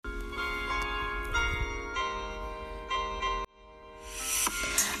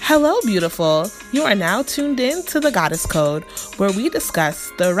Hello, beautiful. You are now tuned in to the Goddess Code, where we discuss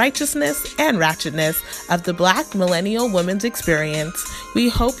the righteousness and ratchetness of the Black millennial woman's experience. We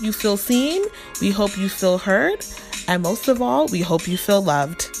hope you feel seen, we hope you feel heard, and most of all, we hope you feel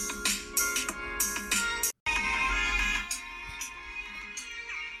loved.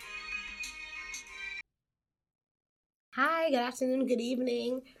 Hi, good afternoon, good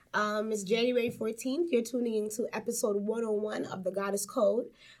evening. It's January 14th. You're tuning into episode 101 of the Goddess Code.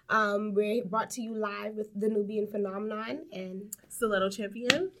 We're brought to you live with the Nubian Phenomenon and Stiletto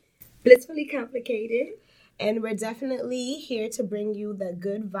Champion. Blissfully Complicated. And we're definitely here to bring you the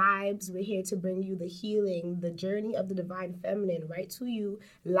good vibes. We're here to bring you the healing, the journey of the divine feminine right to you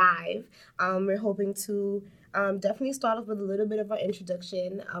live. We're hoping to definitely start off with a little bit of our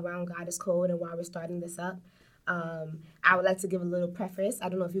introduction around Goddess Code and why we're starting this up. I would like to give a little preface. I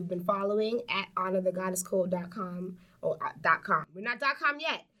don't know if you've been following at honorthegoddesscode.com or .com. We're not .com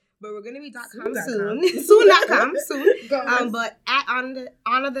yet, but we're going to be .com soon. Soon.com, soon. But at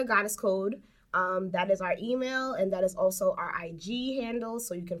Honor the Goddess Code, that is our email, and that is also our IG handle,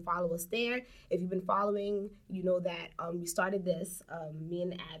 so you can follow us there. If you've been following, you know that we started this, me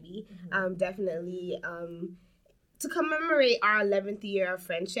and Abby, definitely... to commemorate our 11th year of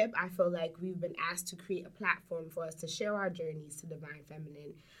friendship, I feel like we've been asked to create a platform for us to share our journeys to divine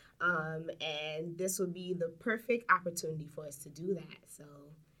feminine. And this would be the perfect opportunity for us to do that. So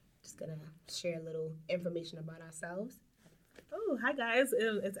just going to share a little information about ourselves. Oh, hi guys,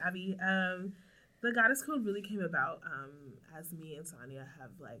 it's Abby. The Goddess Code really came about as me and Sonia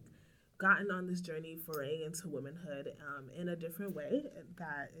have gotten on this journey foraying into womanhood in a different way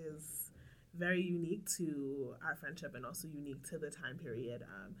that is very unique to our friendship and also unique to the time period.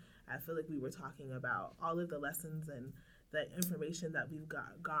 I feel like we were talking about all of the lessons and the information that we've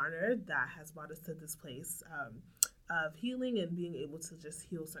garnered that has brought us to this place of healing and being able to just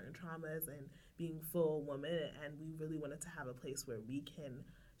heal certain traumas and being full woman. And we really wanted to have a place where we can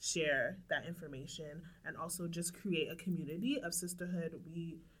share that information and also just create a community of sisterhood.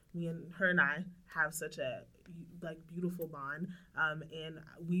 Me and her and I have such a beautiful bond, and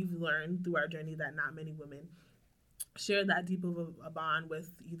we've learned through our journey that not many women share that deep of a bond with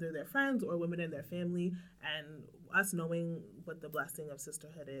either their friends or women in their family. And us knowing what the blessing of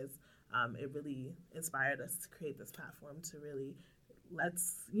sisterhood is, it really inspired us to create this platform to really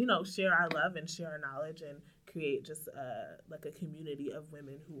share our love and share our knowledge and create just a community of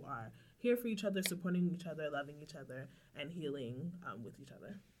women who are here for each other, supporting each other, loving each other, and healing with each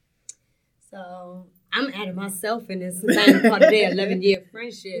other. So I'm adding myself in this part of their 11-year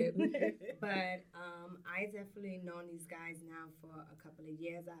friendship. But I definitely known these guys now for a couple of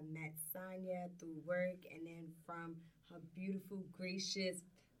years. I met Sonia through work, and then from her beautiful, gracious,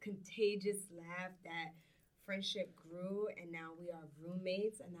 contagious laugh, that friendship grew, and now we are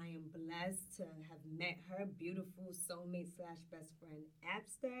roommates, and I am blessed to have met her beautiful soulmate / best friend,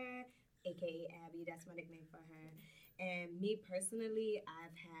 Abster, aka Abby. That's my nickname for her. And me personally,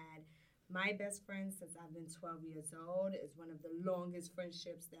 I've had my best friend since I've been 12 years old. Is one of the longest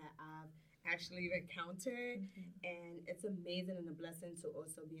friendships that I've actually encountered. And it's amazing and a blessing to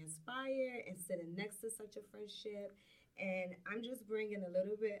also be inspired and sitting next to such a friendship. And I'm just bringing a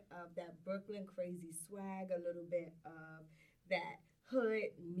little bit of that Brooklyn crazy swag, a little bit of that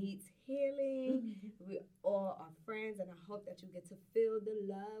hood meets healing. We all are friends, and I hope that you get to feel the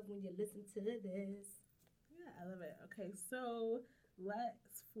love when you listen to this. Yeah, I love it. Okay, so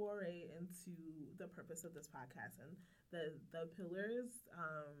let's foray into the purpose of this podcast and the pillars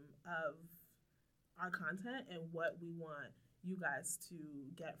of our content and what we want you guys to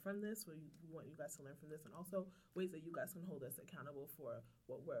get from this, what we want you guys to learn from this, and also ways that you guys can hold us accountable for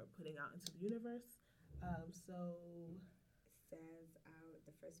what we're putting out into the universe.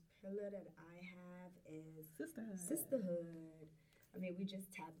 The first pillar that I have is sisterhood. I mean, we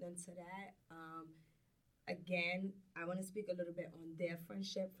just tapped into that. Again, I want to speak a little bit on their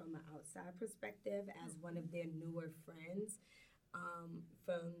friendship from an outside perspective as one of their newer friends.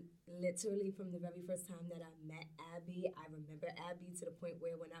 From the very first time that I met Abby, I remember Abby to the point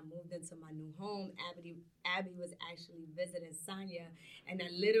where when I moved into my new home, Abby was actually visiting Sonia, and I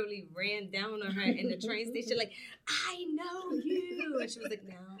literally ran down on her in the train station like, I know you. And she was like,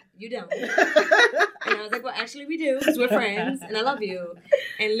 no, you don't. And I was like, well, actually we do, because we're friends, and I love you.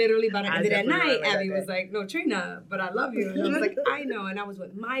 And literally by the end of that night, Abby was like, no, Trina, but I love you. And I was like, I know. And I was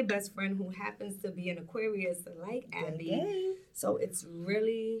with my best friend who happens to be an Aquarius like Abby. So it's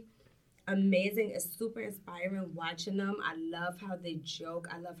really amazing. It's super inspiring watching them. I love how they joke.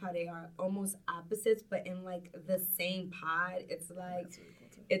 I love how they are almost opposites, but in the same pod. It's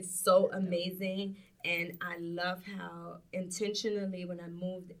It's so amazing. And I love how intentionally when I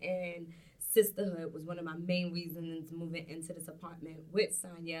moved in, sisterhood was one of my main reasons moving into this apartment with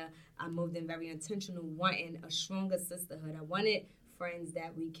Sonia. I moved in very intentional, wanting a stronger sisterhood. I wanted friends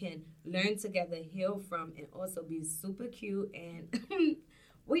that we can learn together, heal from, and also be super cute. And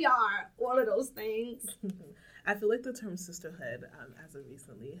we are all of those things. I feel like the term sisterhood, as of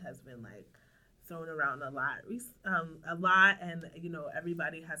recently, has been like thrown around a lot, and you know,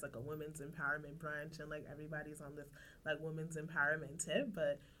 everybody has like a women's empowerment brunch, and like everybody's on this like women's empowerment tip,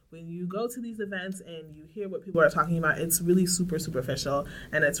 but when you go to these events and you hear what people are talking about, it's really super superficial,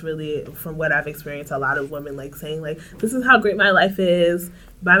 and it's really, from what I've experienced, a lot of women like saying like, this is how great my life is,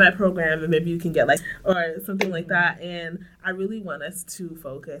 buy my program and maybe you can get like, or something like that. And I really want us to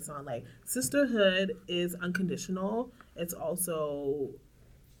focus on like, sisterhood is unconditional. It's also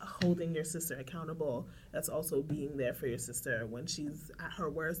holding your sister accountable. That's also being there for your sister when she's at her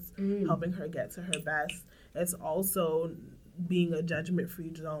worst, helping her get to her best. It's also being a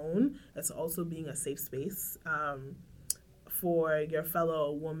judgment-free zone. It's also being a safe space for your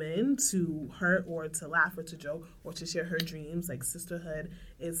fellow woman to hurt or to laugh or to joke or to share her dreams. Like, sisterhood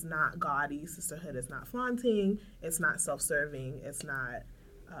is not gaudy. Sisterhood is not flaunting. It's not self-serving. It's not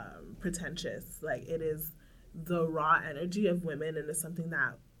pretentious. Like, it is the raw energy of women, and it's something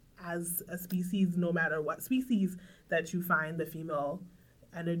that as a species, no matter what species that you find the female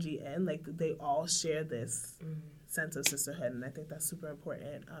energy in, like, they all share this sense of sisterhood, and I think that's super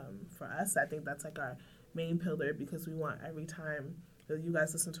important for us. I think that's like our main pillar, because we want every time that you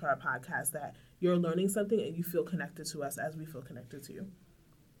guys listen to our podcast that you're learning something and you feel connected to us as we feel connected to you.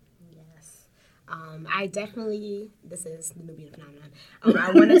 Yes. I definitely, this is the Nubian phenomenon.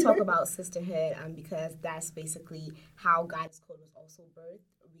 I want to talk about sisterhood because that's basically how God's Code was also birthed.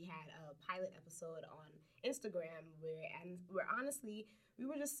 We had a pilot episode on Instagram where honestly, we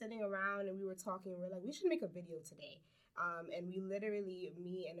were just sitting around and we were talking. We're like, we should make a video today. And we literally,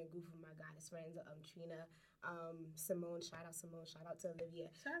 me and a group of my goddess friends, Trina, Simone, shout out to Olivia.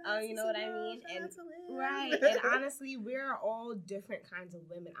 You know what I mean? Right. And honestly, we're all different kinds of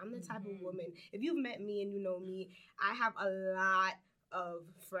women. I'm the type of woman, if you've met me and you know me, I have a lot of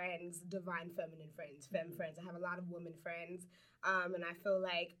friends, divine feminine friends, femme friends. I have a lot of women friends. And I feel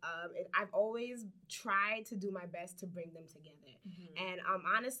like I've always tried to do my best to bring them together. And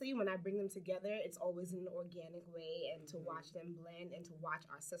honestly, when I bring them together, it's always in an organic way, and to watch them blend and to watch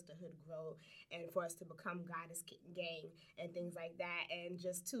our sisterhood grow and for us to become Goddess Gang and things like that, and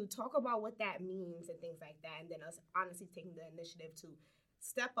just to talk about what that means and things like that, and then us honestly taking the initiative to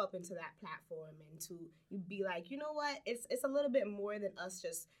step up into that platform and to be like, you know what, it's a little bit more than us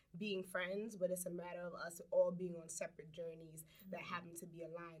just being friends, but it's a matter of us all being on separate journeys that happen to be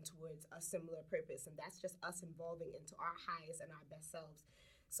aligned towards a similar purpose, and that's just us evolving into our highest and our best selves.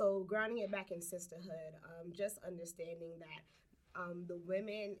 So grounding it back in sisterhood, just understanding that the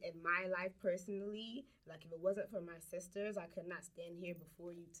women in my life personally, like, if it wasn't for my sisters, I could not stand here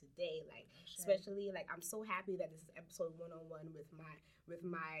before you today. Like, especially, like, I'm so happy that this is episode 101 with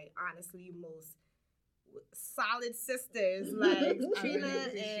my honestly most solid sisters, like Trina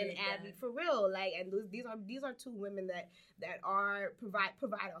and Abby, for real. Like, and these are two women that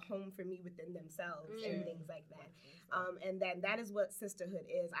provide a home for me within themselves and things like that. And then that is what sisterhood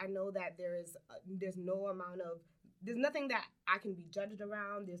is. I know that there's nothing that I can be judged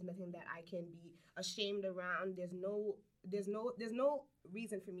around. There's nothing that I can be ashamed around. There's no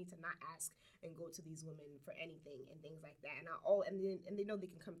reason for me to not ask and go to these women for anything and things like that. And they know they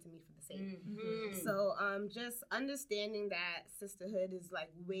can come to me for the same. So just understanding that sisterhood is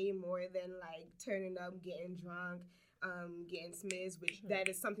like way more than like turning up, getting drunk, getting smizzed, which that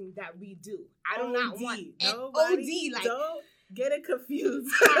is something that we do. I do not want OD, like, don't get it confused.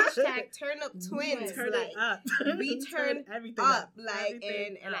 Hashtag turn up twins. Turn like, it up. We turn everything up. Like,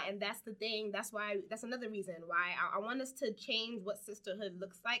 everything and that's the thing. That's another reason why I want us to change what sisterhood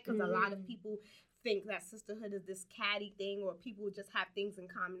looks like, because a lot of people think that sisterhood is this catty thing, or people just have things in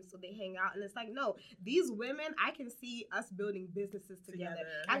common so they hang out, and it's like, no, these women, I can see us building businesses together.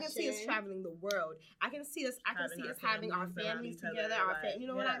 I can see us traveling the world. I can see us having our families together, you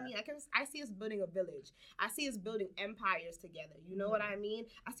know what I mean? I see us building a village. I see us building empires together. You know what I mean?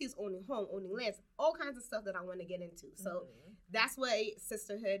 I see us owning home, owning lands, all kinds of stuff that I want to get into. So that's why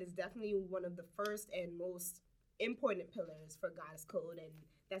sisterhood is definitely one of the first and most important pillars for Goddess Code, and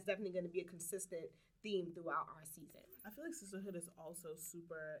that's definitely going to be a consistent theme throughout our season. I feel like sisterhood is also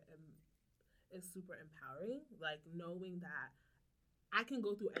super empowering. Like, knowing that I can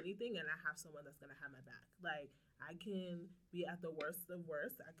go through anything and I have someone that's going to have my back. Like, I can be at the worst of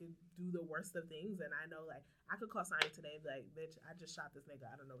worst. I could do the worst of things, and I know like I could call Sonya today and be like, "Bitch, I just shot this nigga.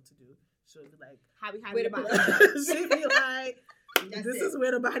 I don't know what to do." She'll be like, Where the body? She'll be like, "This is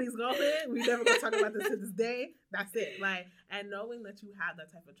where the body's going. We never gonna talk about this to this day. That's it." Like, and knowing that you have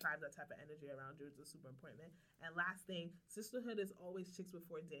that type of tribe, that type of energy around you is super important. And last thing, sisterhood is always chicks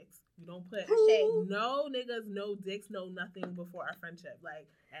before dicks. You don't put no niggas, no dicks, no nothing before our friendship. Like,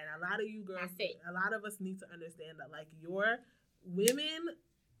 and a lot of you girls, a lot of us need to understand that, like, your women,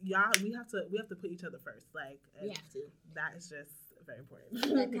 y'all, we have to put each other first. Like, we have to. That is just very important.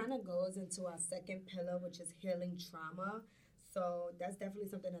 That kind of goes into our second pillar, which is healing trauma. So that's definitely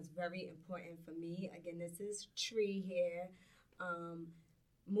something that's very important for me. Again, this is Tree here.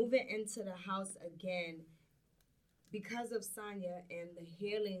 Moving into the house again, because of Sonya and the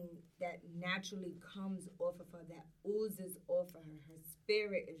healing that naturally comes off of her, that oozes off of her. Her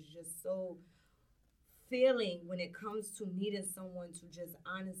spirit is just so feeling when it comes to needing someone to just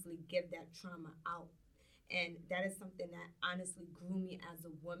honestly give that trauma out. And that is something that honestly grew me as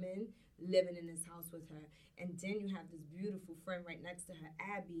a woman living in this house with her. And then you have this beautiful friend right next to her,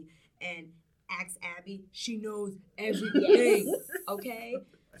 Abby, and ask Abby, she knows everything, okay?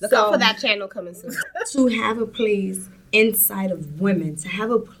 Look out for that channel coming soon. To have a place inside of women, to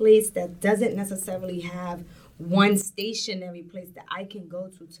have a place that doesn't necessarily have one stationary place that I can go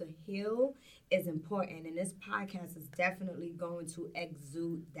to heal is important. And this podcast is definitely going to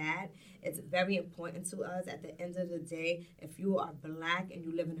exude that. It's very important to us. At the end of the day, if you are Black and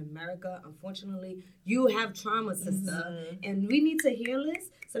you live in America, unfortunately, you have trauma, sister. Mm-hmm. And we need to heal this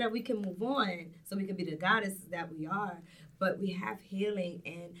so that we can move on, so we can be the goddesses that we are. But we have healing,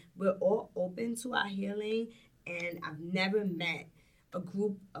 and we're all open to our healing. And I've never met a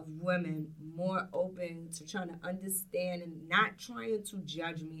group of women more open to trying to understand and not trying to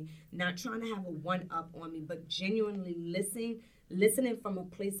judge me, not trying to have a one-up on me, but genuinely listening from a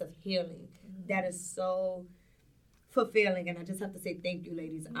place of healing. Mm-hmm. That is so fulfilling. And I just have to say thank you,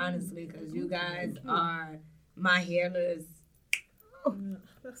 ladies, honestly, because you guys are my healers. Oh,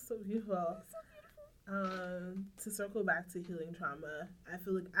 that's so beautiful. To circle back to healing trauma, I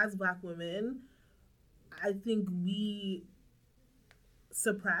feel like as Black women, I think we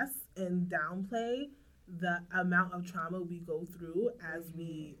suppress and downplay the amount of trauma we go through as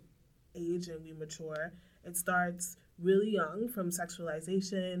we age and we mature. It starts really young, from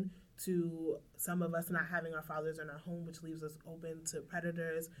sexualization to some of us not having our fathers in our home, which leaves us open to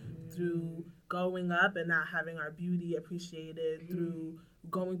predators, through growing up and not having our beauty appreciated, through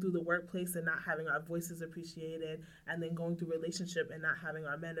going through the workplace and not having our voices appreciated, and then going through relationship and not having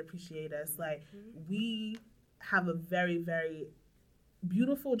our men appreciate us. Like, we have a very, very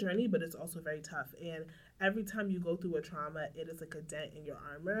beautiful journey, but it's also very tough. And every time you go through a trauma, it is like a dent in your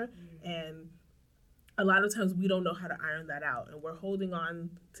armor. And a lot of times we don't know how to iron that out, and we're holding on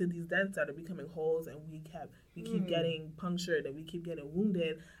to these dents that are becoming holes, and we keep getting punctured, and we keep getting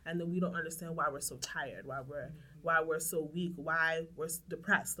wounded, and then we don't understand why we're so tired, why we're so weak, why we're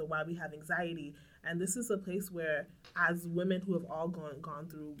depressed, or why we have anxiety. And this is a place where, as women who have all gone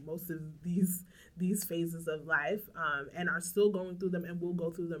through most of these phases of life, and are still going through them and will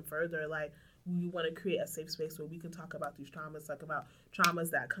go through them further, like, we want to create a safe space where we can talk about these traumas, talk about traumas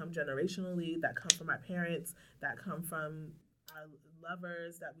that come generationally, that come from our parents, that come from our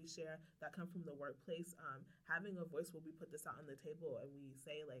lovers that we share, that come from the workplace. Having a voice where we put this out on the table and we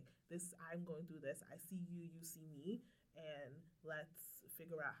say, like, this, I'm going through this, I see you, you see me, and let's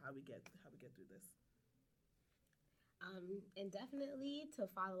figure out how we get through this. And definitely to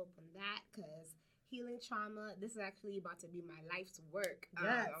follow up on that, because healing trauma, this is actually about to be my life's work.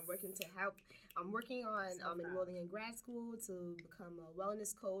 Yes. I'm working on enrolling in grad school to become a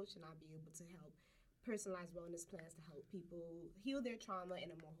wellness coach, and I'll be able to help personalized wellness plans to help people heal their trauma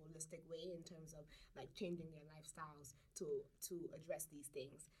in a more holistic way, in terms of like changing their lifestyles to address these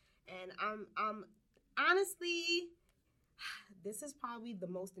things. And honestly, this is probably the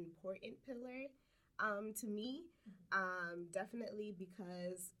most important pillar to me, definitely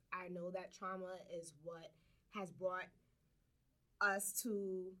because I know that trauma is what has brought us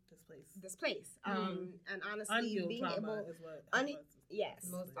to this place. And honestly, unhealed being trauma able, is what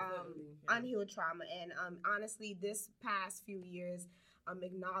unhealed trauma. And honestly, this past few years,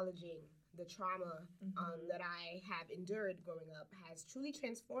 acknowledging the trauma that I have endured growing up has truly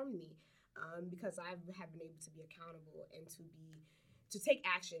transformed me, because I have been able to be accountable and to take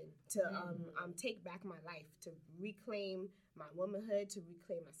action, to take back my life, to reclaim my womanhood, to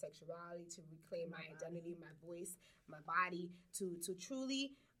reclaim my sexuality, to reclaim my identity, my voice, my body, to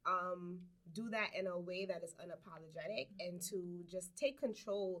truly do that in a way that is unapologetic and to just take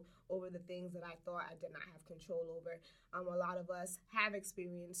control over the things that I thought I did not have control over. A lot of us have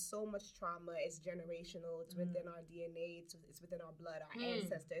experienced so much trauma. It's generational. It's within our DNA. It's within our blood, our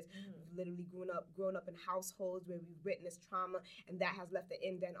ancestors. We've literally grown up in households where we've witnessed trauma, and that has left an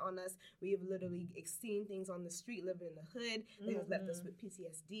indent on us. We have literally seen things on the street, living in the hood, that has left us with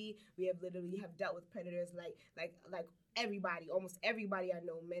PTSD. We have literally have dealt with predators like everybody, almost everybody I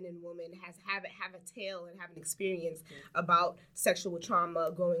know, men and women, have a tale and have an experience about sexual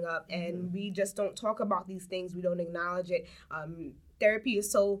trauma growing up, and we just don't talk about these things. We don't acknowledge it. Therapy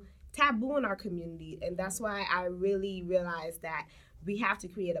is so taboo in our community, and that's why I really realized that we have to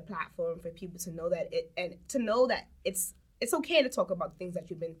create a platform for people to know that it's okay to talk about things that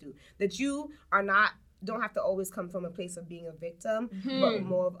you've been through, that you don't have to always come from a place of being a victim, but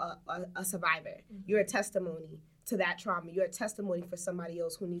more of a survivor. You're a testimony to that trauma. You're a testimony for somebody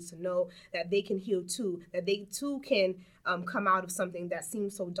else who needs to know that they can heal too, that they too can come out of something that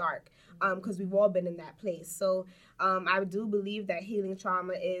seems so dark, because we've all been in that place. So I do believe that healing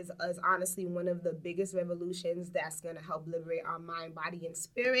trauma is honestly one of the biggest revolutions that's going to help liberate our mind, body, and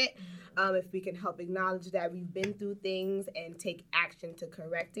spirit. If we can help acknowledge that we've been through things and take action to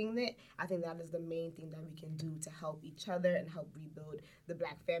correcting it, I think that is the main thing that we can do to help each other and help rebuild the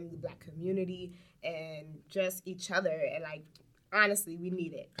Black family, the Black community, and just each other. And honestly, we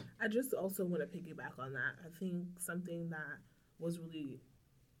need it. I just also want to piggyback on that. I think something that was really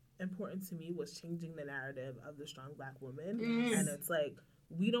important to me was changing the narrative of the strong Black woman. And it's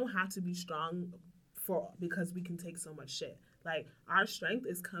we don't have to be strong because we can take so much shit. Our strength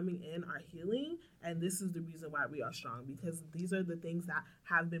is coming in our healing, and this is the reason why we are strong, because these are the things that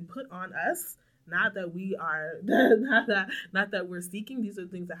have been put on us. Not that we are, not that we're seeking. These are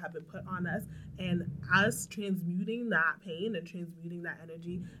things that have been put on us, and us transmuting that pain and transmuting that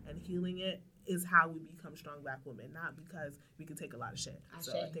energy and healing it is how we become strong Black women. Not because we can take a lot of shit.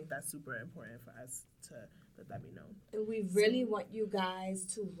 So I think that's super important for us to let that be known. And we really want you guys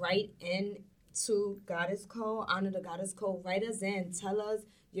to write in to Goddess Code, Honor the Goddess Code. Write us in. Tell us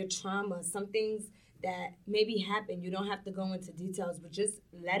your trauma, some things that maybe happened. You don't have to go into details, but just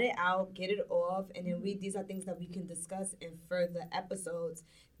let it out, get it off, and then these are things that we can discuss in further episodes.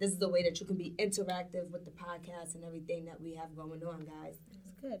 This is the way that you can be interactive with the podcast and everything that we have going on, guys.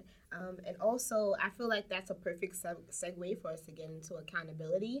 That's good. And also, I feel like that's a perfect segue for us to get into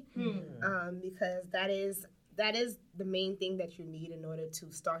accountability, because that is the main thing that you need in order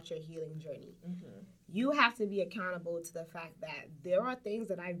to start your healing journey. You have to be accountable to the fact that there are things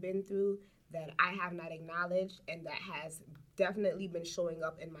that I've been through that I have not acknowledged, and that has definitely been showing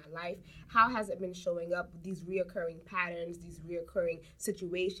up in my life. How has it been showing up? These reoccurring patterns, these reoccurring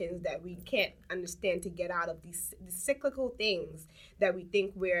situations that we can't understand to get out of, these cyclical things that we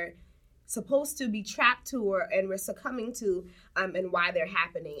think we're supposed to be trapped to and we're succumbing to, and why they're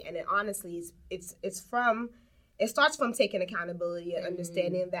happening. And it honestly it starts from taking accountability and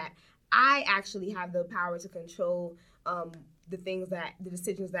understanding that I actually have the power to control the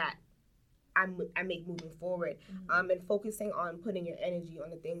decisions that I make moving forward, and focusing on putting your energy on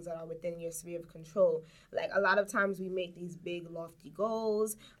the things that are within your sphere of control. A lot of times we make these big lofty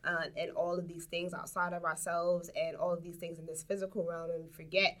goals and all of these things outside of ourselves and all of these things in this physical realm, and we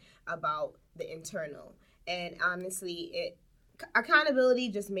forget about the internal. And honestly, accountability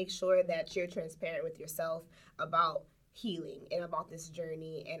just makes sure that you're transparent with yourself about healing and about this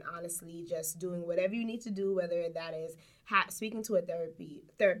journey, and honestly just doing whatever you need to do, whether that is speaking to a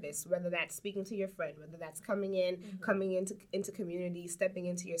therapist, whether that's speaking to your friend, whether that's coming into community, stepping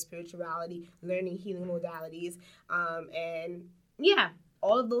into your spirituality, learning healing modalities, and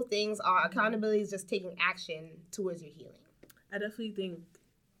all of those things are accountability, is just taking action towards your healing. I definitely think,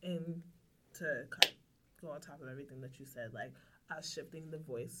 and to go on top of everything that you said, shifting the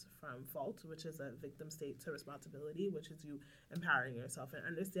voice from fault, which is a victim state, to responsibility, which is you empowering yourself and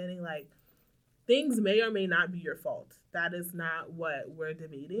understanding things may or may not be your fault. That is not what we're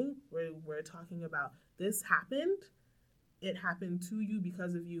debating. We're talking about this happened. It happened to you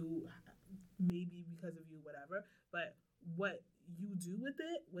because of you, maybe because of you, whatever. But what you do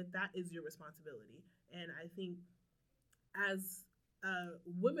with that is your responsibility. And I think as a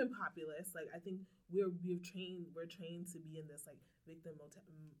women populace, I think we're trained to be in this victim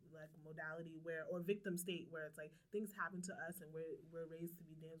modality or victim state where it's things happen to us and we're raised to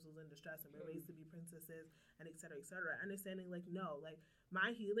be damsels in distress and we're raised to be princesses and et cetera, understanding no,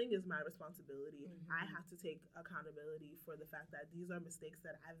 my healing is my responsibility. I have to take accountability for the fact that these are mistakes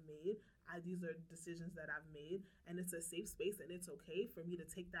that I've made. These are decisions that I've made, and it's a safe space, and it's okay for me to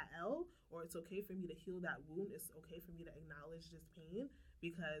take that L, or it's okay for me to heal that wound. It's okay for me to acknowledge this pain,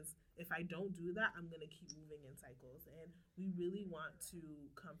 because if I don't do that, I'm going to keep moving in cycles. And we really want to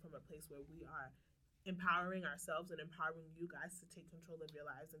come from a place where we are empowering ourselves and empowering you guys to take control of your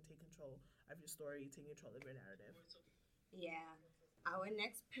lives and take control of your story, take control of your narrative. Yeah. Our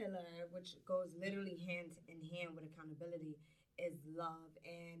next pillar, which goes literally hand in hand with accountability, is love.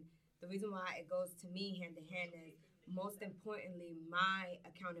 And the reason why it goes to me hand in hand is, most importantly, my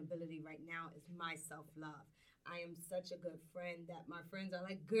accountability right now is my self-love. I am such a good friend that my friends are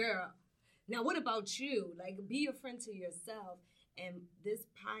like, girl, now what about you? Like, be a friend to yourself. And this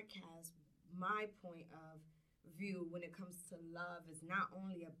podcast, my point of view when it comes to love, is not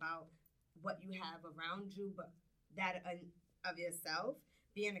only about what you have around you, but that of yourself,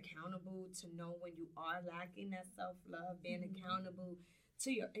 being accountable to know when you are lacking that self-love, being accountable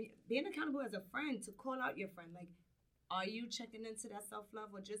being accountable as a friend to call out your friend. Like, are you checking into that self-love,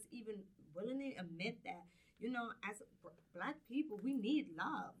 or just even willingly admit that, you know, as Black people, we need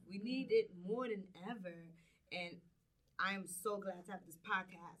love. We need it more than ever. And I am so glad to have this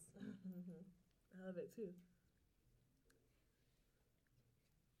podcast. I love it too.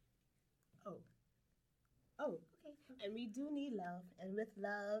 Oh, okay. And we do need love. And with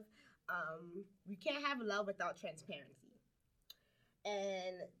love, we can't have love without transparency.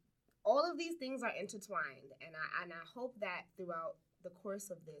 And all of these things are intertwined. And I hope that throughout the course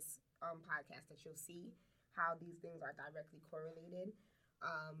of this podcast that you'll see how these things are directly correlated.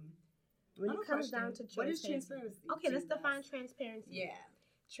 When it comes down to transparency. What is transparency? Okay, let's define transparency. Yeah.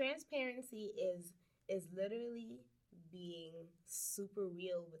 Transparency is literally being super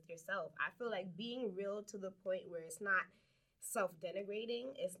real with yourself. I feel like being real to the point where it's not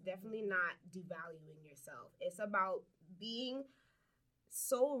self-denigrating. It's definitely not devaluing yourself. It's about being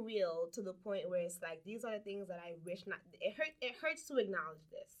so real to the point where it's like, these are the things that I wish not. It hurts to acknowledge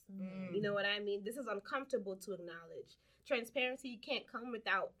this. You know what I mean? This is uncomfortable to acknowledge. Transparency can't come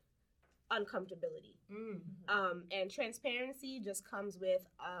without uncomfortability. And transparency just comes with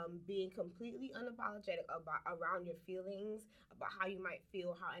being completely unapologetic around your feelings, about how you might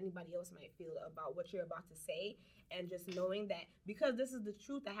feel, how anybody else might feel about what you're about to say, and just knowing that because this is the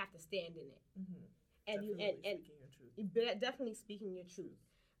truth, I have to stand in it. And definitely speaking your truth.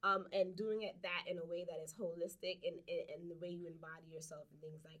 And doing that in a way that is holistic, and the way you embody yourself and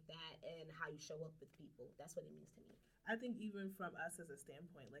things like that, and how you show up with people. That's what it means to me. I think even from us as a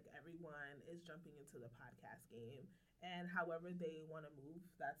standpoint, like, everyone is jumping into the podcast game, and however they want to move,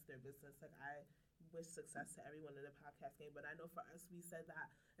 that's their business. Like, I wish success to everyone in the podcast game, but I know for us, we said that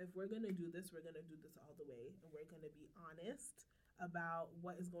if we're going to do this, we're going to do this all the way, and we're going to be honest about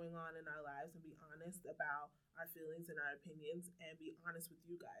what is going on in our lives, and be honest about our feelings and our opinions, and be honest with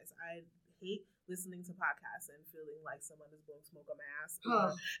you guys. I hate listening to podcasts and feeling like someone is blowing smoke on my ass,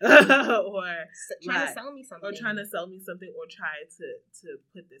 or trying to sell me something, or try to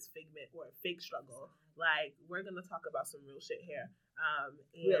put this figment or a fake struggle. Like, we're gonna talk about some real shit here, and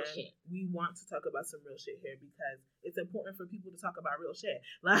real shit. We want to talk about some real shit here because it's important for people to talk about real shit.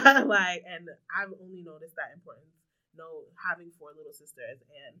 Like, and I've only noticed that importance. Having 4 little sisters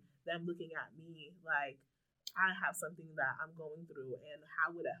and them looking at me like I have something that I'm going through, and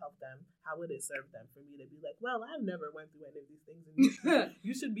how would it help them? How would it serve them for me to be like, well, I've never went through any of these things, and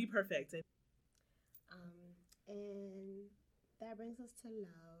you should be perfect. And that brings us to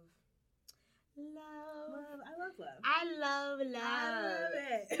love. I love love. I love love. I love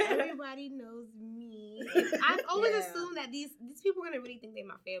it. Everybody knows me. I've always assumed that these people are gonna really think they're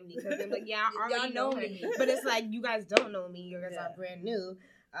my family, because they're like, yeah, I already know me. But it's like, you guys don't know me. You guys are brand new.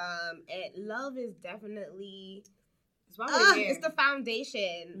 And love is definitely it's the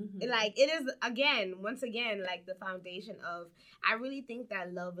foundation. Like, it is once again like the foundation of, I really think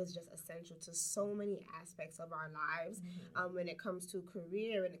that love is just essential to so many aspects of our lives. When it comes to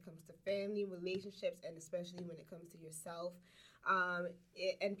career, when it comes to family, relationships, and especially when it comes to yourself. I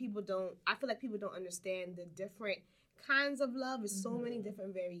feel like people don't understand the different kinds of love. There's so many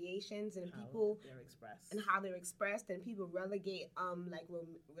different variations, and how they're expressed, and people relegate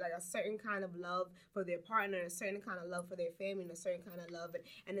like a certain kind of love for their partner, a certain kind of love for their family, and a certain kind of love,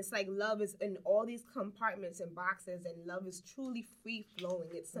 and it's like love is in all these compartments and boxes, and love is truly free flowing.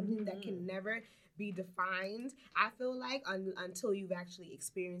 It's something that can never be defined, I feel like, until you've actually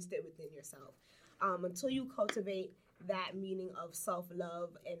experienced it within yourself. Until you cultivate that meaning of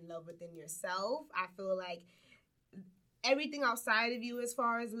self-love and love within yourself, I feel like everything outside of you as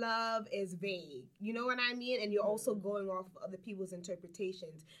far as love is vague. You know what I mean? And you're also going off of other people's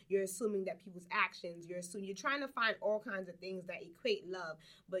interpretations. You're assuming that people's actions, you're trying to find all kinds of things that equate love,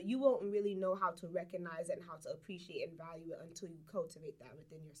 but you won't really know how to recognize it and how to appreciate and value it until you cultivate that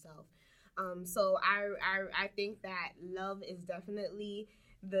within yourself. So I think that love is definitely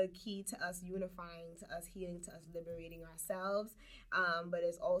the key to us unifying, to us healing, to us liberating ourselves. But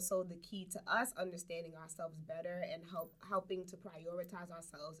it's also the key to us understanding ourselves better and helping to prioritize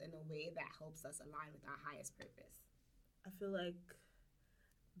ourselves in a way that helps us align with our highest purpose. I feel like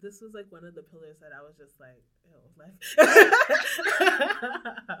this was like one of the pillars that I was just like, ew, like,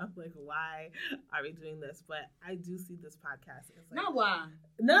 I'm like, why are we doing this? But I do see this podcast as like, Not why.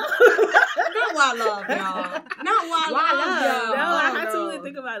 No, Not why love, y'all. Not why love, y'all. No, I had to really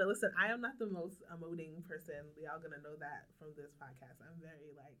think about it. Listen, I am not the most emoting person. Y'all gonna know that from this podcast. I'm very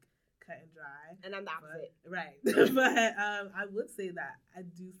like cut and dry, and I'm the opposite. Right. But I would say that I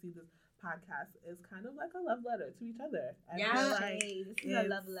do see this podcast is kind of like a love letter to each other. Yeah, like this is a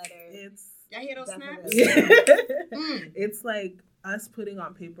love letter. Y'all hear those snaps? It's like us putting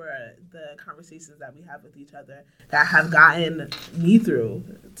on paper the conversations that we have with each other that have gotten me through,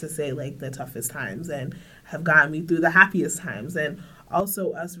 to say like the toughest times, and have gotten me through the happiest times, and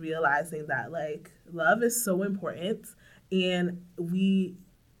also us realizing that like love is so important and we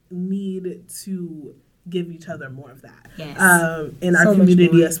need to give each other more of that. Yes. In our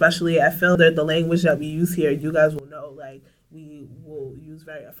community especially. I feel that the language that we use here, you guys will know, like we will use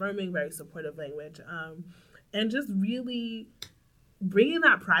very affirming, very supportive language, and just really bringing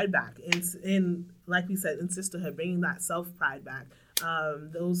that pride back in like we said, in sisterhood, bringing that self-pride back.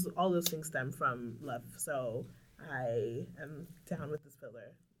 All those things stem from love. So I am down with this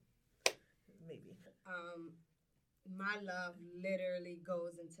pillar. Maybe. My love literally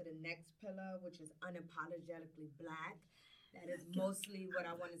goes into the next pillar, which is unapologetically black. That is mostly what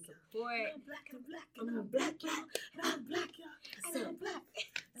I want to support. I'm black, y'all. And I'm black, y'all. And I'm black.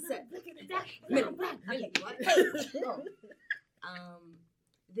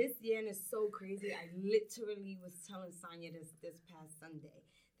 This year, and it's so crazy. I literally was telling Sonia this past Sunday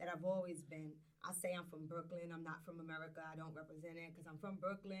that I've always been. I say I'm from Brooklyn. I'm not from America. I don't represent it because I'm from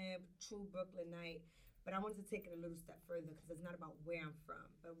Brooklyn, true Brooklynite. But I wanted to take it a little step further because it's not about where I'm from.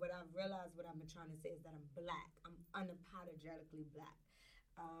 But what I've realized, what I've been trying to say is that I'm black. I'm unapologetically black.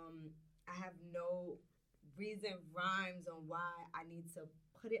 I have no reason, rhymes on why I need to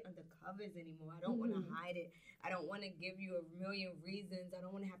put it under covers anymore. I don't want to hide it. I don't want to give you a million reasons. I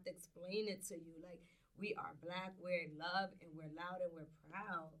don't want to have to explain it to you. Like, we are black, we're in love, and we're loud, and we're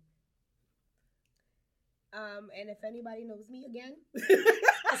proud. And if anybody knows me again,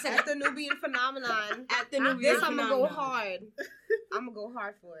 at the Nubian phenomenon, I'm gonna go hard. I'm gonna go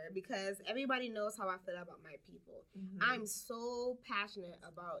hard for it because everybody knows how I feel about my people. I'm so passionate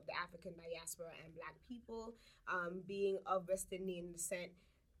about the African diaspora and black people, being of West Indian descent,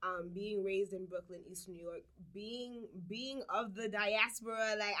 being raised in Brooklyn, East New York, being of the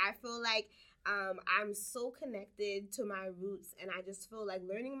diaspora. Like, I feel like I'm so connected to my roots, and I just feel like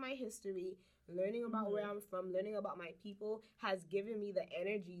learning my history, learning about where I'm from, learning about my people has given me the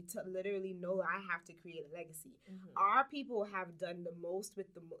energy to literally know I have to create a legacy. Our people have done the most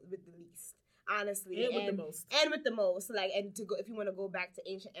with the least, honestly, and with the most. Like, and to go, if you want to go back to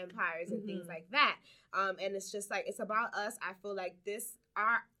ancient empires and things like that, and it's just like, it's about us. I feel like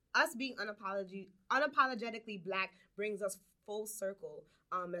us being unapologetically black brings us full circle.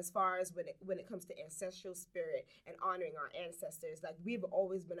 As far as when it comes to ancestral spirit and honoring our ancestors, like, we've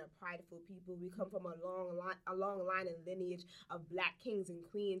always been a prideful people. We come from a long line and lineage of black kings and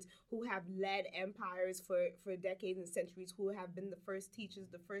queens who have led empires for decades and centuries, who have been the first teachers,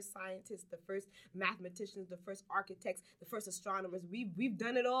 the first scientists, the first mathematicians, the first architects, the first astronomers. We've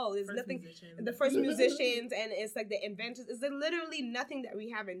done it all. There's the first musicians, and it's like the inventors. Is there literally nothing that we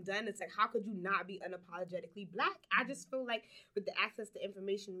haven't done? It's like, how could you not be unapologetically black? I just feel like with the access to information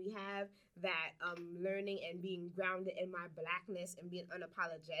we have, that learning and being grounded in my blackness and being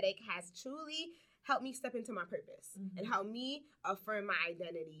unapologetic has truly helped me step into my purpose and help me affirm my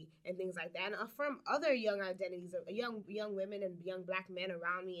identity and things like that, and affirm other young identities, young women and young black men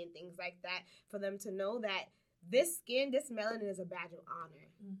around me and things like that, for them to know that this skin, this melanin is a badge of honor.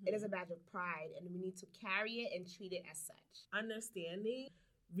 It is a badge of pride, and we need to carry it and treat it as such. Understanding,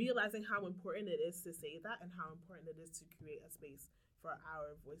 realizing how important it is to say that and how important it is to create a space for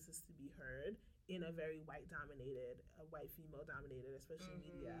our voices to be heard in a very white female dominated, especially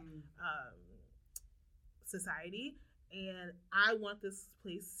media society. And I want this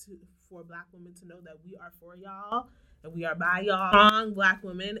place for black women to know that we are for y'all and we are by y'all, strong black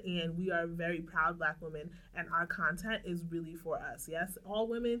women, and we are very proud black women, and our content is really for us. Yes, all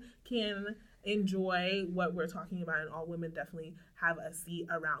women can enjoy what we're talking about, and all women definitely have a seat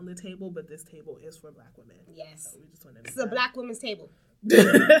around the table, but this table is for black women. Yes. So we just want to it's a black women's table.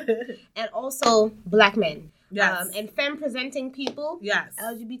 And also black men. Yes. And femme presenting people. Yes.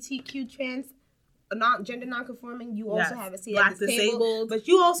 LGBTQ trans. Gender non-conforming, you also have a seat Black at this disabled. table, but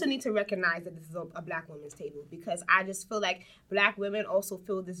you also need to recognize that this is a Black woman's table, because I just feel like Black women also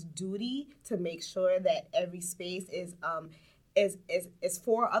feel this duty to make sure that every space is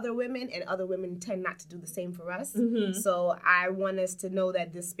for other women, and other women tend not to do the same for us. Mm-hmm. So I want us to know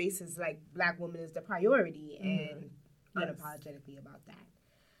that this space is like Black woman is the priority, and unapologetically about that.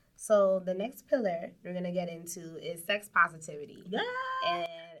 So the next pillar we're gonna get into is sex positivity. Yeah. And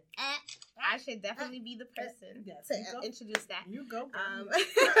I should definitely be the person to introduce that. You go.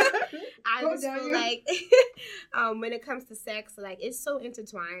 I just feel like when it comes to sex, like it's so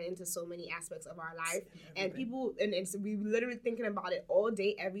intertwined into so many aspects of our life, and people, and we literally thinking about it all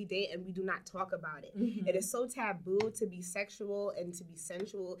day, every day, and we do not talk about it. Mm-hmm. It is so taboo to be sexual and to be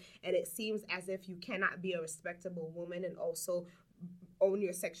sensual, and it seems as if you cannot be a respectable woman and also own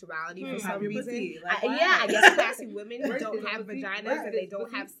your sexuality for some reason. I guess classy women don't have vaginas and they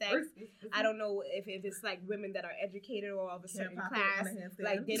don't have sex. I don't know if it's like women that are educated or of a certain class,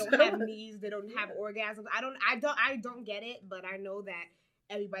 like they don't have needs, they don't have orgasms. I don't get it, but I know that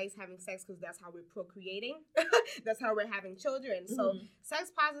everybody's having sex because that's how we're procreating. That's how we're having children. Mm-hmm. So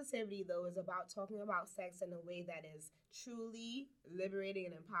sex positivity, though, is about talking about sex in a way that is truly liberating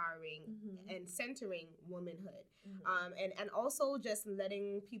and empowering and centering womanhood. And also just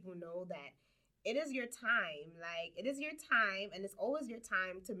letting people know that it is your time. Like, it is your time, and it's always your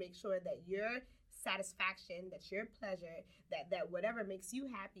time to make sure that your satisfaction, that your pleasure, that whatever makes you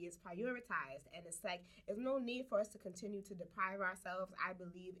happy is prioritized. And it's like, there's no need for us to continue to deprive ourselves. I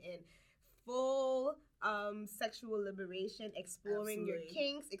believe in full sexual liberation, exploring your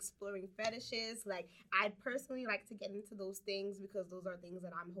kinks, exploring fetishes. Like, I'd personally like to get into those things because those are things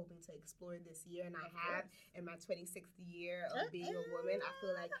that I'm hoping to explore this year, and I have in my 26th year of being a woman. I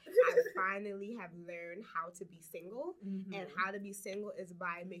feel like I finally have learned how to be single, and how to be single is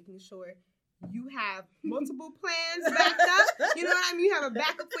by making sure you have multiple plans backed up. You know what I mean? You have a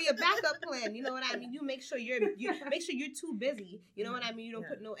backup for your backup plan. You know what I mean? You make sure you make sure you're too busy. You know what I mean? You don't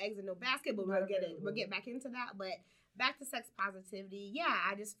put no eggs in no basket. But we'll get back into that. But back to sex positivity. Yeah,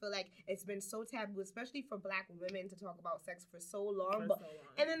 I just feel like it's been so taboo, especially for Black women, to talk about sex for so long.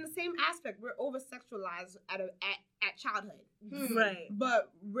 And in the same aspect, we're over sexualized at childhood. Right. But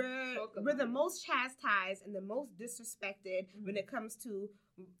we're the most chastised and the most disrespected when it comes to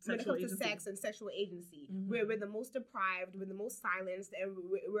sex and sexual agency. We're the most deprived, we're the most silenced, and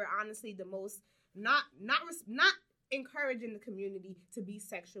we're honestly the most not encouraging the community to be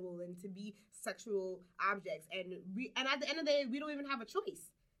sexual and to be sexual objects. And at the end of the day, we don't even have a choice.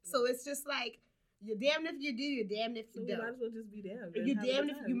 So it's just like, you're damned if you do, you're damned if you don't. You might as well just be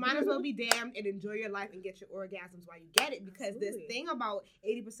damned. You might as well be damned and enjoy your life and get your orgasms while you get it. Because this thing about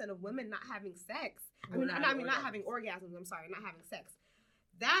 80% of women not having sex, not having orgasms, not having sex.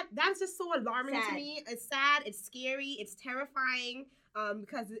 That's just so alarming to me. It's sad, it's scary, it's terrifying,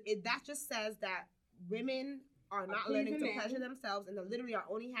 because that just says that women are not learning to pleasure themselves, and they literally are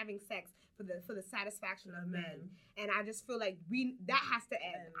only having sex for the satisfaction of men. And I just feel like that has to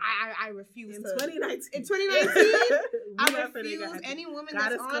end. I refuse in to. 2019. In 2019, I refuse any woman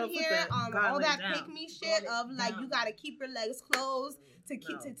that's on here all that pick me shit of like, you gotta keep your legs closed to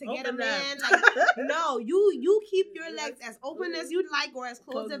get a man. Like, no, you keep your legs as open as you'd like, or as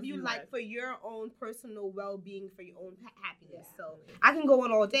closed as you'd like, for your own personal well-being, for your own happiness. So I can go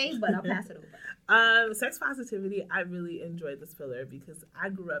on all day, but I'll pass it over. Sex positivity, I really enjoyed this pillar because I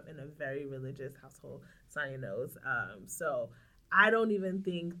grew up in a very religious household. Sonia knows. So I don't even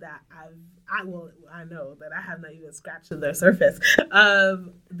think that I know that I have not even scratched the surface of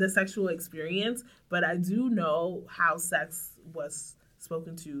the sexual experience, but I do know how sex was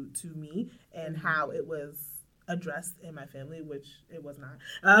spoken to me and how it was addressed in my family, which it was not,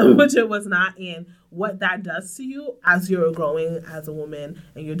 and what that does to you as you're growing as a woman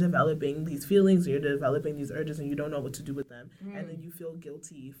and you're developing these feelings, you're developing these urges, and you don't know what to do with them, and then you feel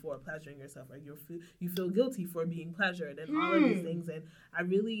guilty for pleasuring yourself, or you feel guilty for being pleasured, and all of these things. And I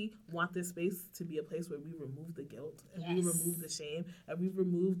really want this space to be a place where we remove the guilt, and we remove the shame, and we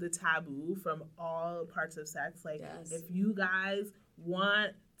remove the taboo from all parts of sex. Like, if you guys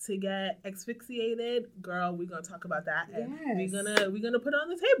want to get asphyxiated, girl, we're gonna talk about that, and we're gonna put it on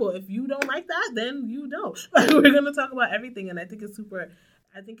the table. If you don't like that, then you don't. We're gonna talk about everything, and I think it's super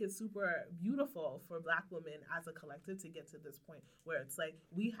beautiful for Black women as a collective to get to this point where it's like,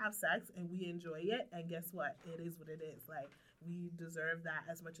 we have sex and we enjoy it, and guess what? It is what it is. Like, we deserve that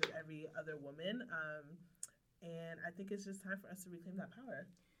as much as every other woman, and I think it's just time for us to reclaim that power.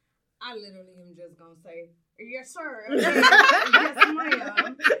 I literally am just gonna say, yes, sir. Yes,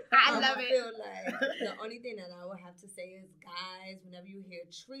 ma'am. I love I it. feel like the only thing that I would have to say is, guys, whenever you hear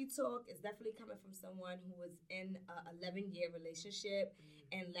tree talk, it's definitely coming from someone who was in a 11-year relationship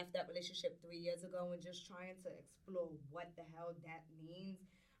and left that relationship 3 years ago and just trying to explore what the hell that means.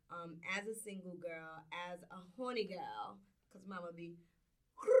 As a single girl, as a horny girl, because mama be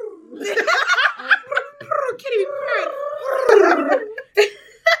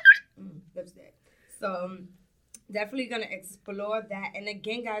lipstick. So definitely gonna explore that. And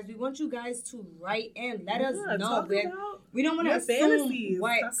again, guys, we want you guys to write in. Let us know. We don't want to assume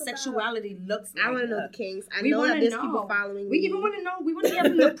what sexuality looks like. I want to know the kinks. I We know wanna that there's know. people following We me. even want to know. We want to hear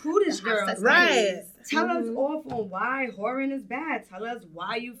from the prudish girls. Right. Tell us off on why whoring is bad. Tell us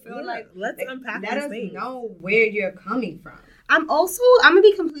why you feel like. Let's unpack Let these us things. know where you're coming from. I'm gonna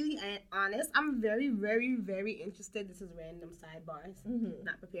be completely honest. I'm very, very, very interested. This is random sidebars,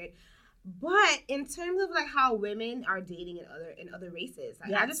 not prepared. But in terms of like how women are dating in other races,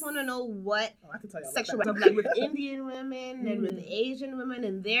 like, I just want to know what I can tell you sexuality like with Indian women and with Asian women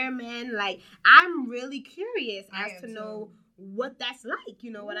and their men. Like, I'm really curious as to know what that's like. You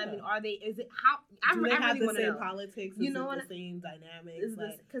know what I mean? Are they? Is it how? Do they have really the same know. politics? You know, the same dynamics?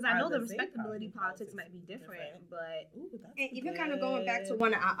 Because I know the respectability politics might be different, but and even kind of going back to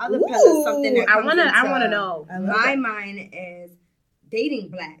one of our other pillars, something that I wanna know. My mind is dating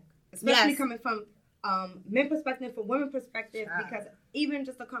black, especially coming from men perspective, from women perspective, because even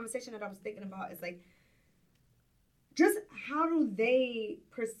just the conversation that I was thinking about is like, just how do they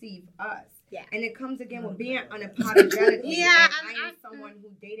perceive us? Yeah. And it comes again with being unapologetic. I am someone who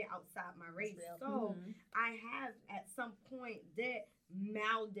dated outside my race. So I have at some point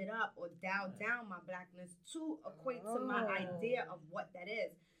mouthed it up or dialed down my blackness to equate to my idea of what that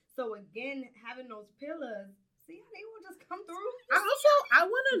is. So again, having those pillars, see how they will just come through? I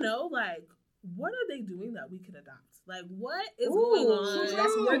want to know, like, what are they doing that we can adopt? Like, what is going on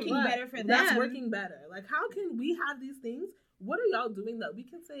that's working better for them? That's working better. Like, how can we have these things? What are y'all doing that we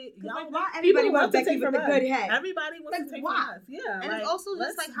can say? Y'all, like, why everybody wants to take from the good head? Everybody wants to take from us. Yeah. And it's also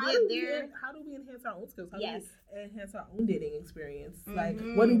just like how do we enhance our own skills? How do we enhance our own dating experience? Like,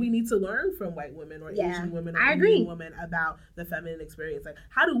 what do we need to learn from white women or Asian women or Indian women about the feminine experience? Like,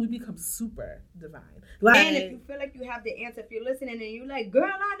 how do we become super divine? Like, and if you feel like you have the answer, if you're listening and you're like, girl,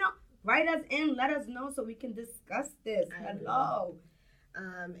 I know, write us in, let us know so we can discuss this. Hello.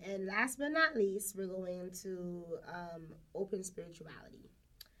 And last but not least, we're going to open spirituality.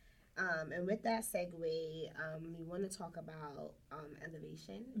 And with that segue, we want to talk about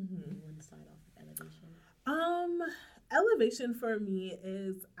elevation. We want to start off with elevation. Elevation for me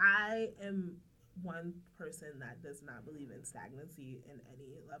is I am one person that does not believe in stagnancy in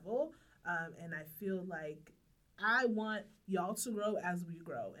any level. And I feel like I want y'all to grow as we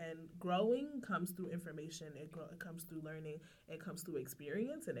grow, and growing comes through information. It comes through learning. It comes through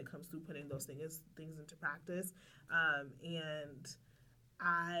experience, and it comes through putting those things into practice. And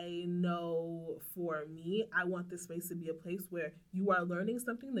I know for me, I want this space to be a place where you are learning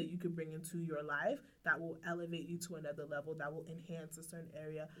something that you can bring into your life that will elevate you to another level, that will enhance a certain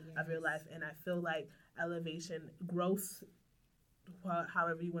area of your life. And I feel like elevation, growth,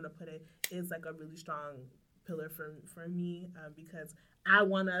 however you want to put it, is like a really strong pillar for me, because I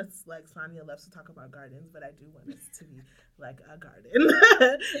want us, like Sonia loves to talk about gardens, but I do want us to be like a garden.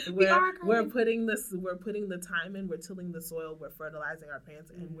 We're putting the time in, we're tilling the soil, we're fertilizing our plants,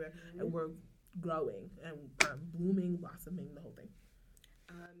 and we're growing and blooming, blossoming, the whole thing.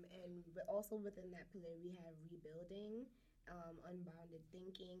 And also within that pillar, we have rebuilding, unbounded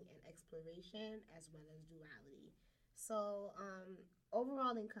thinking, and exploration, as well as duality. So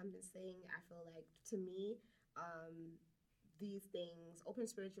overall encompassing, I feel like, to me, these things, open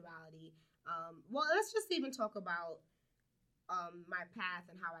spirituality. Well, let's just even talk about my path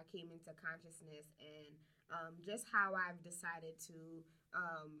and how I came into consciousness, and just how I've decided to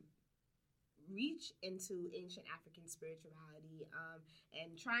reach into ancient African spirituality,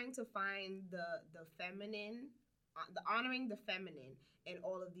 and trying to find the feminine, the honoring the feminine in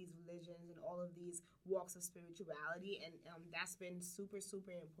all of these religions and all of these walks of spirituality. And that's been super, super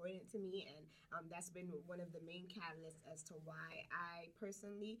important to me, and that's been one of the main catalysts as to why I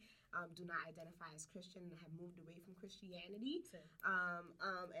personally do not identify as Christian and have moved away from Christianity.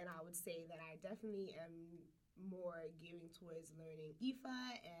 And I would say that I definitely am more gearing towards learning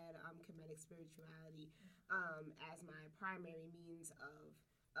Ifa and Kemetic spirituality as my primary means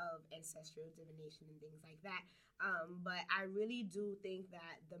of ancestral divination and things like that. But I really do think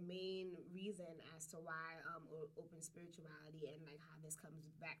that the main reason as to why open spirituality and like how this comes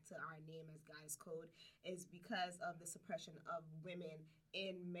back to our name as Goddess Code is because of the suppression of women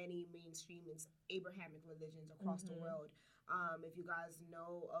in many mainstream Abrahamic religions across the world. If you guys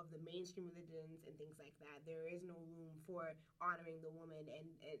know of the mainstream religions and things like that, there is no room for honoring the woman and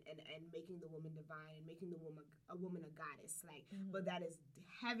making the woman divine and making the woman a goddess. Like, but that is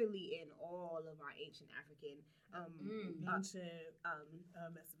heavily in all of our ancient African, ancient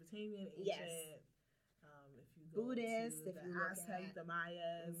Mesopotamian, ancient. Yes. If you go Buddhist, to if the you look Aztec, at the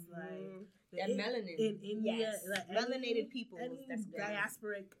Mayas, like that melanin in India, yes, like melanated people, any that's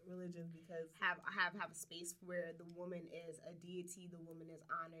diasporic religion, because have a space where the woman is a deity, the woman is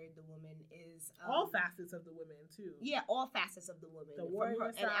honored, the woman is all facets of the women too. Yeah, all facets of the woman. The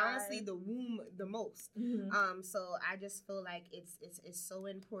warrior side. And honestly, the womb the most. So I just feel like it's so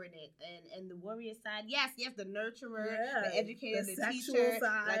important. And the warrior side, yes, the nurturer, the educator, the teacher,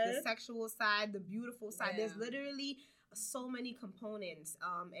 side. like the sexual side, the beautiful side. Yeah. There's literally so many components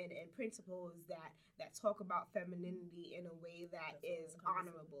and principles that talk about femininity in a way that is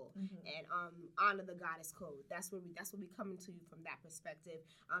honorable and honor the goddess code. That's where we coming to you from that perspective.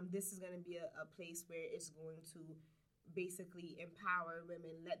 This is going to be a place where it's going to basically empower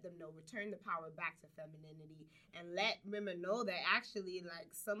women, let them know, return the power back to femininity, and let women know that actually, like,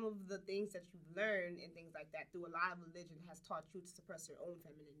 some of the things that you've learned and things like that through a lot of religion has taught you to suppress your own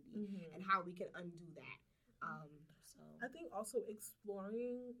femininity and how we can undo that. So I think also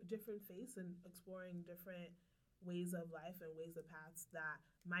exploring different faiths and exploring different ways of life and ways of paths that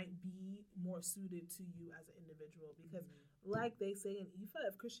might be more suited to you as an individual, because like they say in Ifa,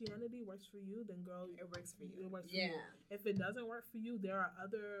 if Christianity works for you, then girl, it works for you. It works for you. If it doesn't work for you, there are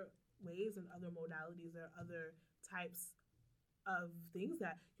other ways and other modalities, there are other types of things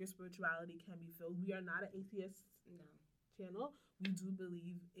that your spirituality can be filled. We are not an atheist channel. We do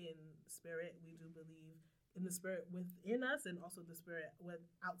believe in spirit. We do believe in the spirit within us and also the spirit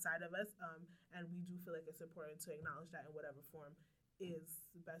outside of us. And we do feel like it's important to acknowledge that in whatever form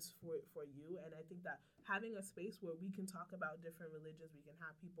is best for you. And I think that having a space where we can talk about different religions, we can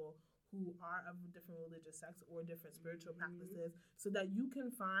have people who are of different religious sects or different spiritual practices, so that you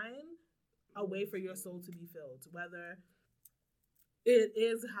can find a way for your soul to be filled, whether it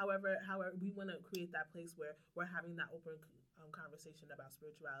is however we want to create that place where we're having that open conversation about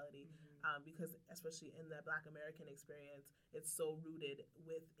spirituality, because especially in the Black American experience, it's so rooted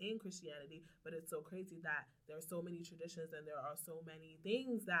within Christianity, but it's so crazy that there are so many traditions and there are so many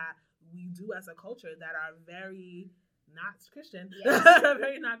things that we do as a culture that are very not Christian,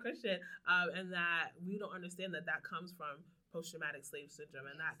 very not Christian, and that we don't understand that comes from post-traumatic slave syndrome,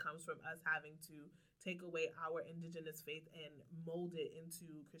 and that comes from us having to take away our indigenous faith and mold it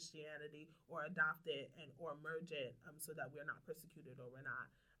into Christianity or adopt it or merge it, so that we're not persecuted or we're not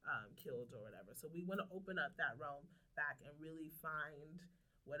killed or whatever. So we want to open up that realm back and really find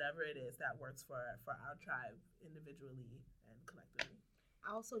whatever it is that works for our tribe individually and collectively.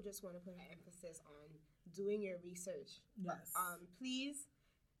 I also just want to put an emphasis on doing your research. Yes. Please,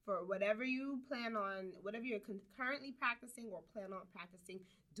 for whatever you plan on, whatever you're currently practicing or plan on practicing,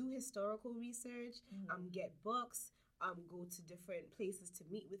 do historical research, get books, go to different places to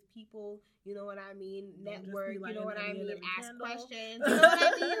meet with people, you know what I mean? Network, you know what I mean? Ask questions, you know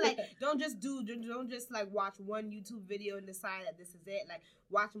what I mean? Like, don't just like watch one YouTube video and decide that this is it. Like,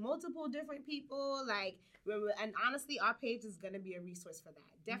 watch multiple different people, like, and honestly, our page is going to be a resource for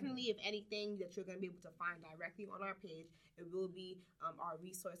that. Definitely, if anything that you're going to be able to find directly on our page, it will be our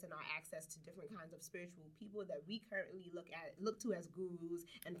resource and our access to different kinds of spiritual people that we currently look to as gurus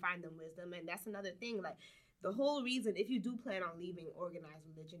and find them wisdom. And that's another thing, like, the whole reason, if you do plan on leaving organized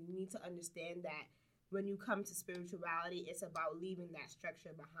religion, you need to understand that when you come to spirituality, it's about leaving that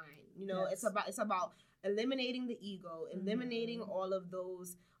structure behind. You know, it's about eliminating the ego, eliminating all of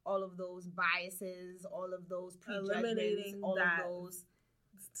those biases, all of those prejudgments, all of those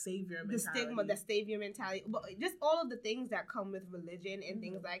savior mentality. The stigma, the savior mentality, but just all of the things that come with religion and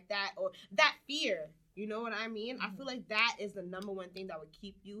things like that, or that fear. You know what I mean? I feel like that is the number one thing that would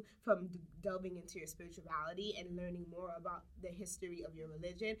keep you from delving into your spirituality and learning more about the history of your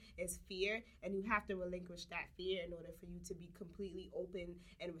religion is fear. And you have to relinquish that fear in order for you to be completely open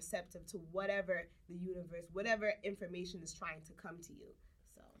and receptive to whatever the universe, whatever information is trying to come to you.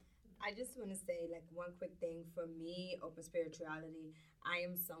 So I just want to say, like, one quick thing. For me, open spirituality, I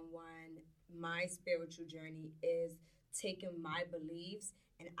am someone, my spiritual journey is taking my beliefs,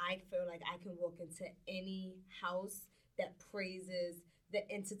 and I feel like I can walk into any house that praises the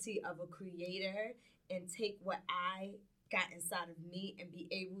entity of a creator and take what I got inside of me and be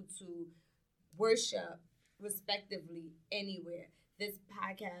able to worship respectively anywhere. This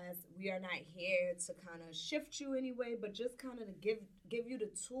podcast, we are not here to kind of shift you anyway, but just kind of to give you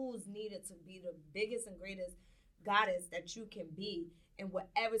the tools needed to be the biggest and greatest goddess that you can be in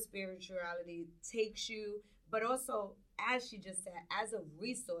whatever spirituality takes you, but also, as she just said, as a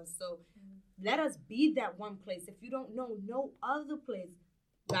resource. So let us be that one place. If you don't know no other place,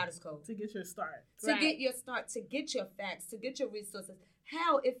 Goddess Code. To get your start. To get your start, to get your facts, to get your resources.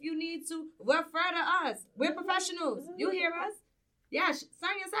 Hell, if you need to, refer to us. We're professionals. You hear us? Yeah,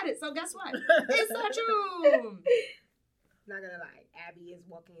 Sonia said it. So guess what? It's so true. Not gonna lie, Abby is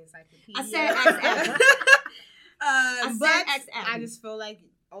walking encyclopedia. I said XF. I just feel like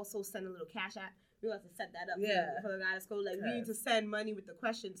also send a little cash app. We have to set that up for the Goddess Code. Like, we need to send money with the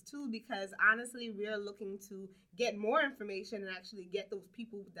questions, too, because, honestly, we're looking to get more information and actually get those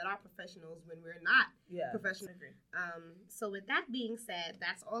people that are professionals when we're not professional. So, with that being said,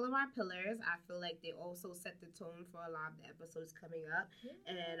 that's all of our pillars. I feel like they also set the tone for a lot of the episodes coming up.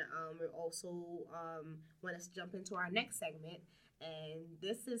 And we're also want to jump into our next segment. And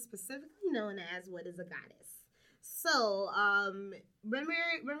this is specifically known as What is a Goddess? So, when we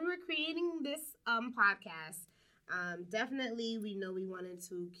were creating this podcast, definitely we know we wanted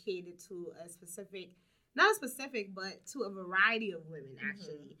to cater to not a specific, but to a variety of women,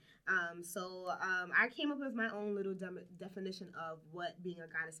 actually. So I came up with my own little definition of what being a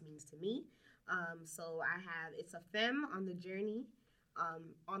goddess means to me. So it's a femme on the journey.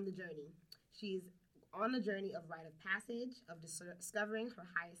 She's on the journey of rite of passage, of discovering her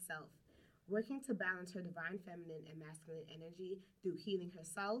highest self, working to balance her divine feminine and masculine energy through healing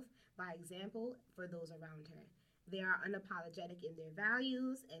herself by example for those around her. They are unapologetic in their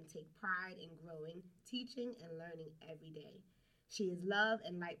values and take pride in growing, teaching, and learning every day. She is love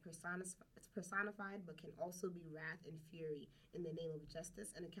and light personified, but can also be wrath and fury in the name of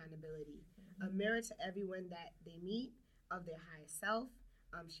justice and accountability. A mirror to everyone that they meet of their highest self.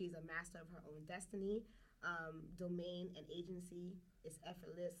 She's a master of her own destiny. Domain and agency is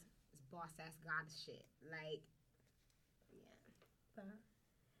effortless. Boss ass goddess shit, like,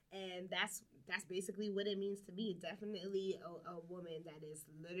 and that's basically what it means to me. Definitely a woman that is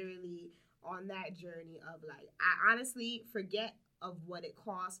literally on that journey of, like, I honestly forget of what it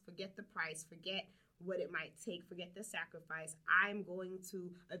costs, forget the price, forget what it might take, forget the sacrifice. I'm going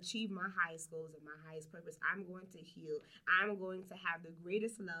to achieve my highest goals and my highest purpose. I'm going to heal. I'm going to have the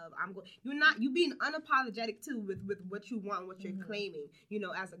greatest love. You being unapologetic too with what you want, what you're claiming,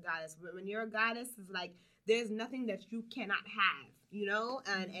 as a goddess. But when you're a goddess, it's like there's nothing that you cannot have,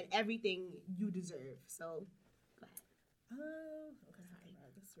 and everything you deserve. So go ahead. Okay, talk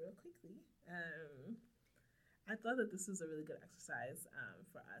about this real quickly. I thought that this was a really good exercise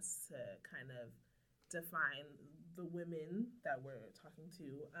for us to kind of define the women that we're talking to.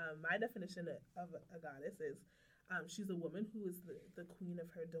 My definition of a goddess is she's a woman who is the queen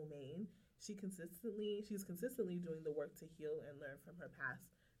of her domain. She's consistently doing the work to heal and learn from her past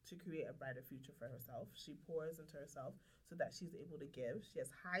to create a brighter future for herself. She pours into herself so that she's able to give. She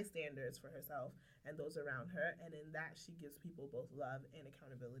has high standards for herself and those around her, and in that she gives people both love and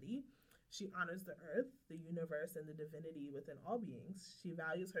accountability. She honors the earth, the universe, and the divinity within all beings. She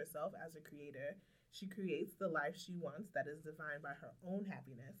values herself as a creator. She creates the life she wants that is defined by her own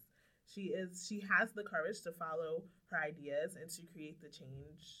happiness. She has the courage to follow her ideas and to create the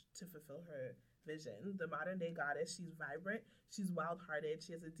change to fulfill her vision. The modern day goddess, she's vibrant, she's wild-hearted,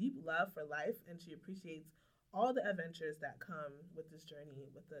 she has a deep love for life, and she appreciates all the adventures that come with this journey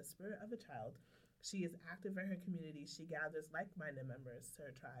with the spirit of a child. She is active in her community. She gathers like-minded members to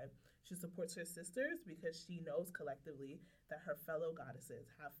her tribe. She supports her sisters because she knows collectively that her fellow goddesses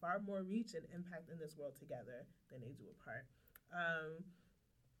have far more reach and impact in this world together than they do apart.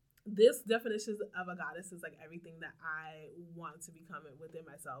 This definition of a goddess is like everything that I want to become within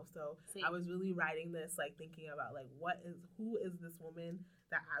myself. So I was really writing this, like thinking about like who is this woman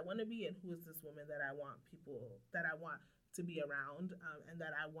that I want to be, and who is this woman that I want to be around, and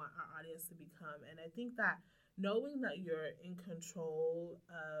that I want our audience to become. And I think that knowing that you're in control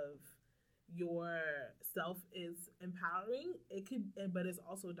of yourself is empowering. But it's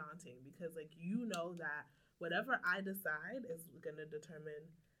also daunting because like that whatever I decide is going to determine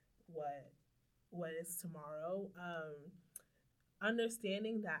what is tomorrow.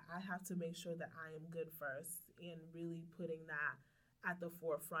 Understanding that I have to make sure that I am good first, and really putting that at the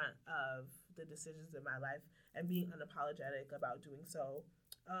forefront of the decisions in my life, and being unapologetic about doing so.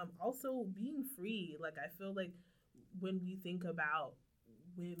 Also being free. Like, I feel like when we think about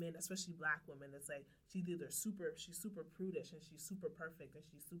women, especially Black women, it's like she's super prudish, and she's super perfect, and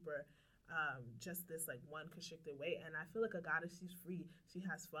she's super just this like one constricted way. And I feel like a goddess, she's free. She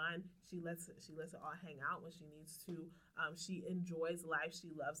has fun. She lets it all hang out when she needs to. She enjoys life.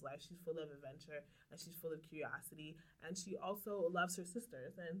 She loves life. She's full of adventure, and she's full of curiosity. And she also loves her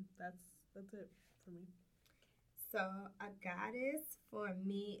sisters. And that's it for me. So a goddess for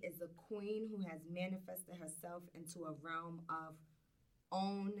me is a queen who has manifested herself into a realm of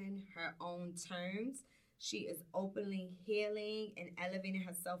owning her own terms. She is openly healing and elevating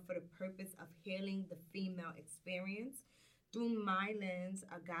herself for the purpose of healing the female experience. Through my lens,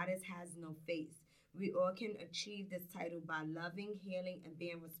 a goddess has no face. We all can achieve this title by loving, healing, and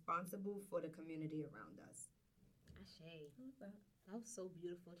being responsible for the community around us. Ashe. That was so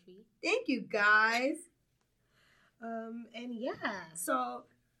beautiful, Tree. Thank you, guys. And yeah. So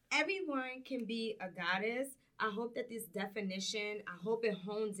everyone can be a goddess. I hope that this definition, I hope it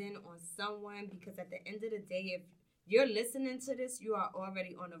hones in on someone, because at the end of the day, if you're listening to this, you are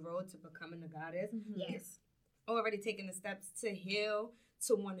already on the road to becoming a goddess. Mm-hmm. Yes. Already taking the steps to heal,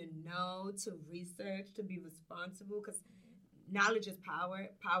 to want to know, to research, to be responsible, because knowledge is power.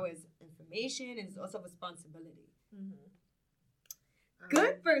 Power is information, and it's also responsibility. Mm-hmm.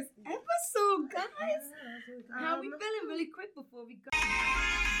 Good first episode, guys. How we feeling really quick before we go?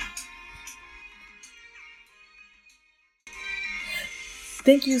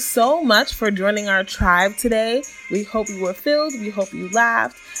 Thank you so much for joining our tribe today. We hope you were filled. We hope you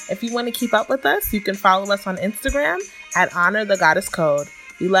laughed. If you want to keep up with us, you can follow us on Instagram at Honor the Goddess Code.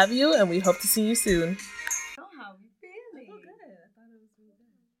 We love you, and we hope to see you soon.